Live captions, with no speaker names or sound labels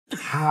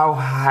How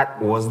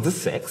hot was the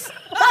sex?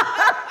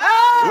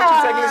 What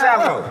you taking a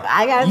shot for?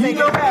 I gotta take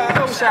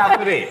a shot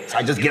for this.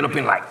 I just get up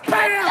and like,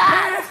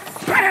 bam,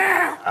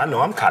 bam. I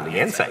know I'm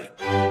caliente.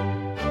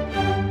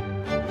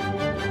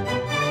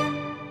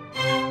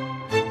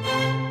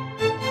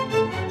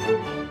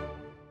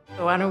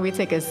 Why don't we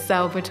take a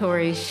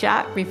celebratory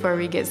shot before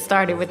we get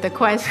started with the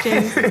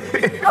questions?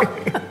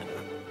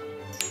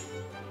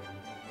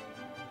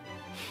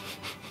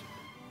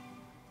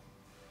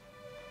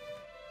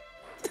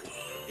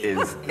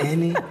 Is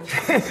any...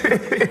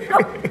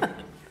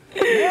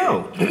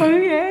 No.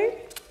 Okay.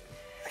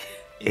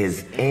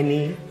 Is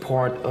any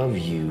part of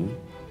you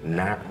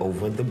not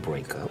over the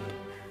breakup?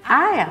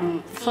 I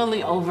am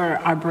fully over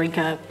our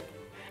breakup.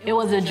 It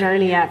was a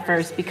journey at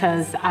first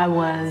because I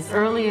was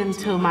early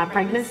into my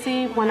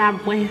pregnancy when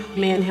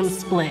me and him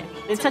split.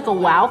 It took a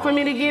while for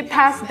me to get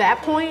past that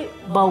point,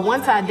 but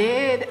once I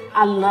did,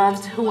 I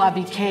loved who I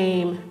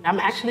became. I'm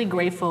actually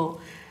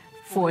grateful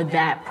for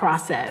that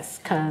process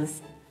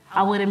because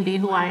I wouldn't be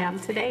who I am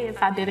today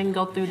if I didn't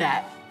go through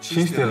that.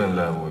 She's still in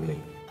love with me.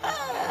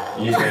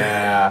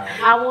 Yeah.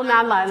 I will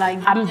not lie, like,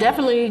 I'm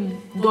definitely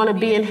gonna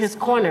be in his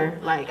corner.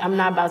 Like, I'm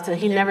not about to,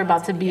 he's never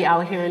about to be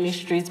out here in these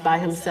streets by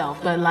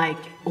himself. But like,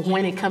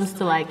 when it comes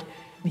to like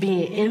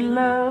being in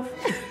love,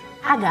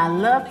 I got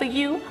love for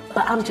you,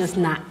 but I'm just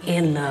not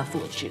in love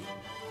with you.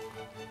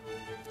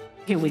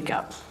 Here we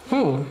go.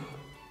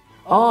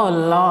 Oh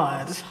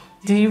Lord,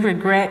 do you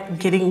regret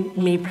getting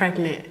me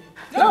pregnant?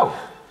 No,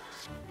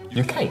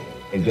 you can't.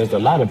 And there's a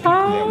lot of people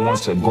that want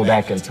to go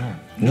back in time.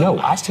 No,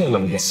 I tell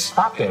them that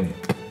stop them.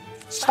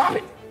 Stop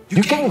it.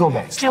 You can't go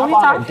back. Stop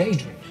all that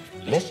daydream.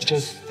 Let's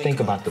just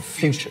think about the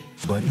future.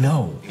 But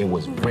no, it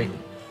was written.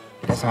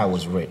 That's how it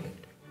was written.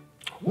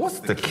 What's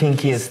the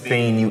kinkiest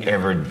thing you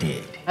ever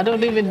did? I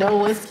don't even know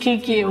what's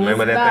kinky and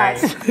Remember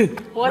what's that thing?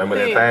 What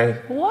Remember thing?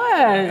 that thing?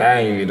 What?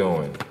 Thing you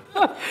doing?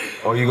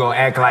 Or you gonna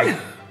act like...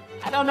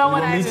 I don't know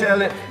what I You do.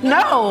 tell it?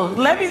 No,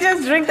 let me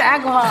just drink the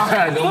alcohol.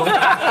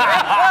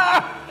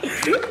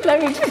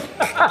 Let me drink.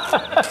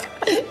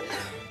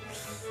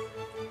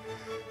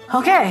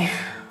 Okay.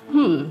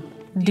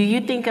 Do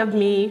you think of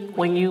me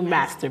when you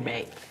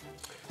masturbate?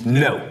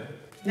 No.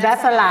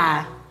 That's a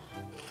lie.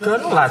 Girl,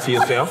 don't lie to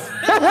yourself.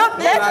 That's a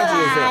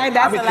lie. I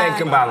That's be a lie.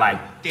 thinking about like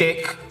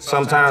thick,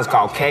 sometimes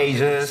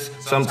Caucasians,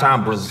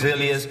 sometimes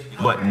Brazilians,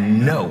 but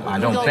no, I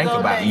don't gonna think go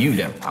about next. you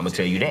though. I'm gonna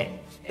tell you that.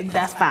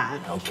 That's fine.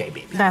 Okay,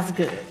 baby. That's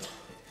good.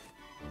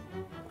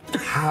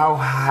 How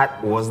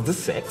hot was the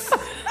sex?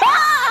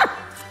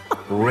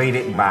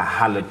 Rated by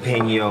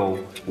Jalapeno,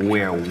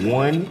 where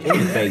 1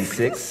 is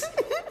basics,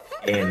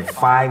 and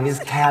 5 is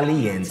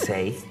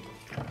caliente,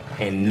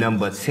 and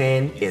number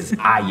 10 is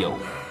ayo.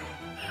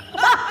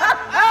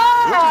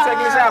 What you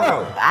taking a shot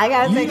for? I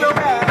gotta take a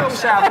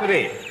shot for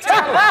that.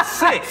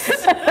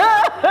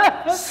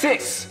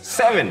 6,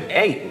 7,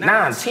 8,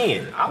 9,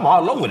 10. I'm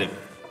all over them.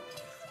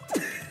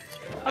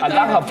 I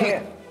got her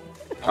pen.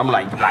 I'm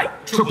like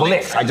triple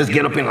X. I just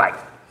get up and like,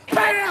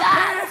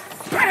 bam,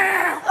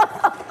 bam.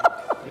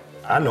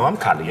 I know I'm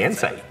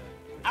caliente.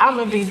 I'm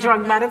gonna be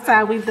drunk by the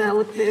time we done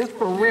with this,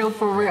 for real,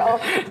 for real.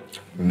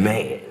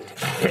 Man.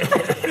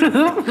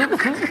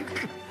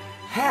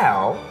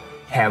 How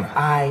have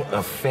I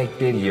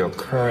affected your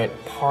current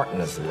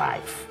partner's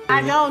life?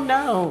 I don't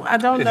know. I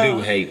don't The know.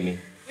 dude hate me.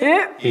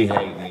 Yeah. He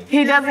hate me.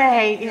 He doesn't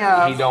hate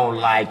him. He don't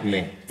like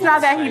me. It's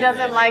not that he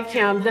doesn't like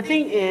him. The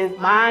thing is,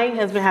 my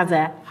husband has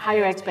a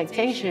higher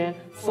expectation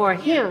for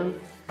him.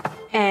 How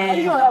you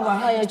And gonna have a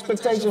high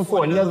expectation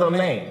for another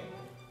man?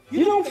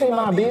 You don't pay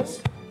my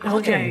bills.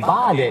 I can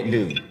buy that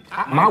dude.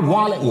 My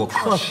wallet will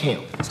crush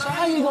him. So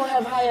how you gonna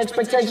have high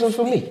expectations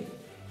for me?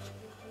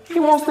 He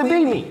wants to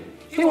be me.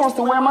 He wants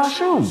to wear my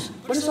shoes.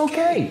 But it's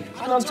okay.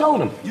 I done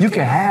told him, you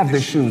can have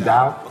the shoes,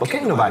 dog, but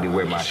can't nobody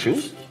wear my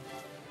shoes.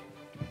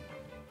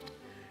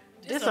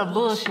 this some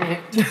bullshit.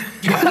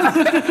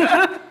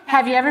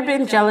 Have you ever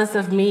been jealous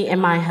of me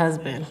and my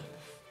husband?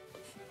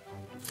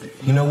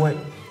 You know what?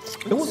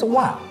 It was a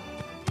while.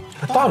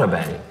 I thought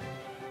about it.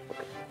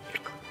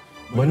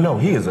 But no,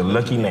 he is a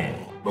lucky man.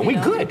 But we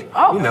good.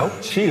 Oh. You know,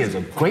 she is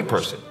a great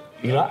person.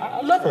 You know,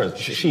 I love her.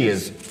 She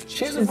is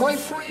a great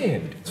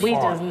friend. We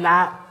just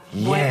not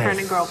boyfriend Yes.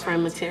 and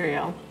girlfriend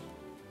material.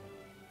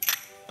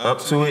 Up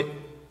to it,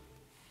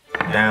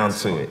 down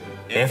to it.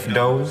 F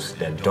those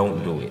that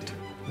don't do it.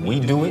 We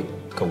do it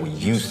because we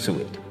used to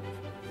it.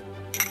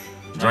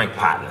 Drink,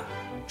 partner.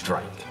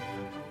 Drink.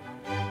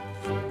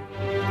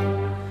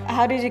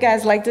 How did you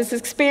guys like this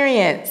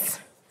experience?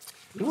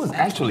 It was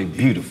actually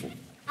beautiful.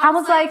 I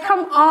was like,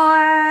 come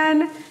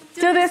on,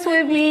 do this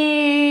with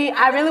me.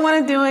 I really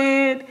want to do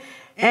it.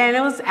 And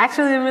it was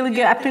actually really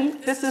good. I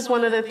think this is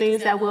one of the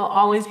things that we'll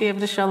always be able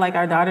to show like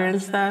our daughter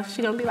and stuff. She's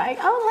going to be like,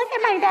 oh, look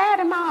at my dad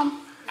and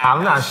mom.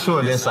 I'm not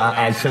sure this I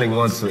actually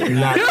want to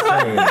not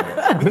say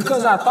that.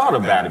 Because I thought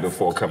about it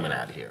before coming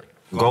out here.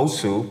 Go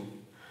to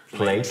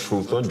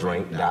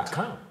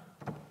playtruthordrink.com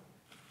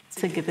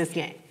To get this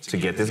game. to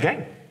get this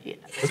game. Yeah.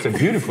 It's a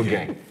beautiful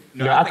game.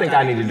 You know, I think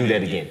I need to do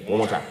that again. One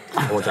more time.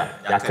 One more time.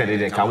 Y'all cut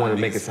it in, 'cause I want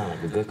to make it sound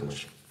like a good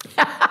commercial.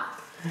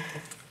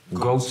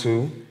 go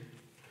to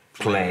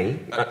play,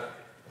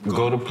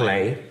 go to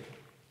play,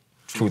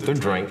 truth or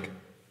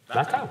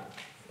drink.com.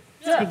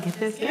 To get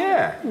this.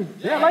 Yeah,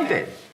 I like that.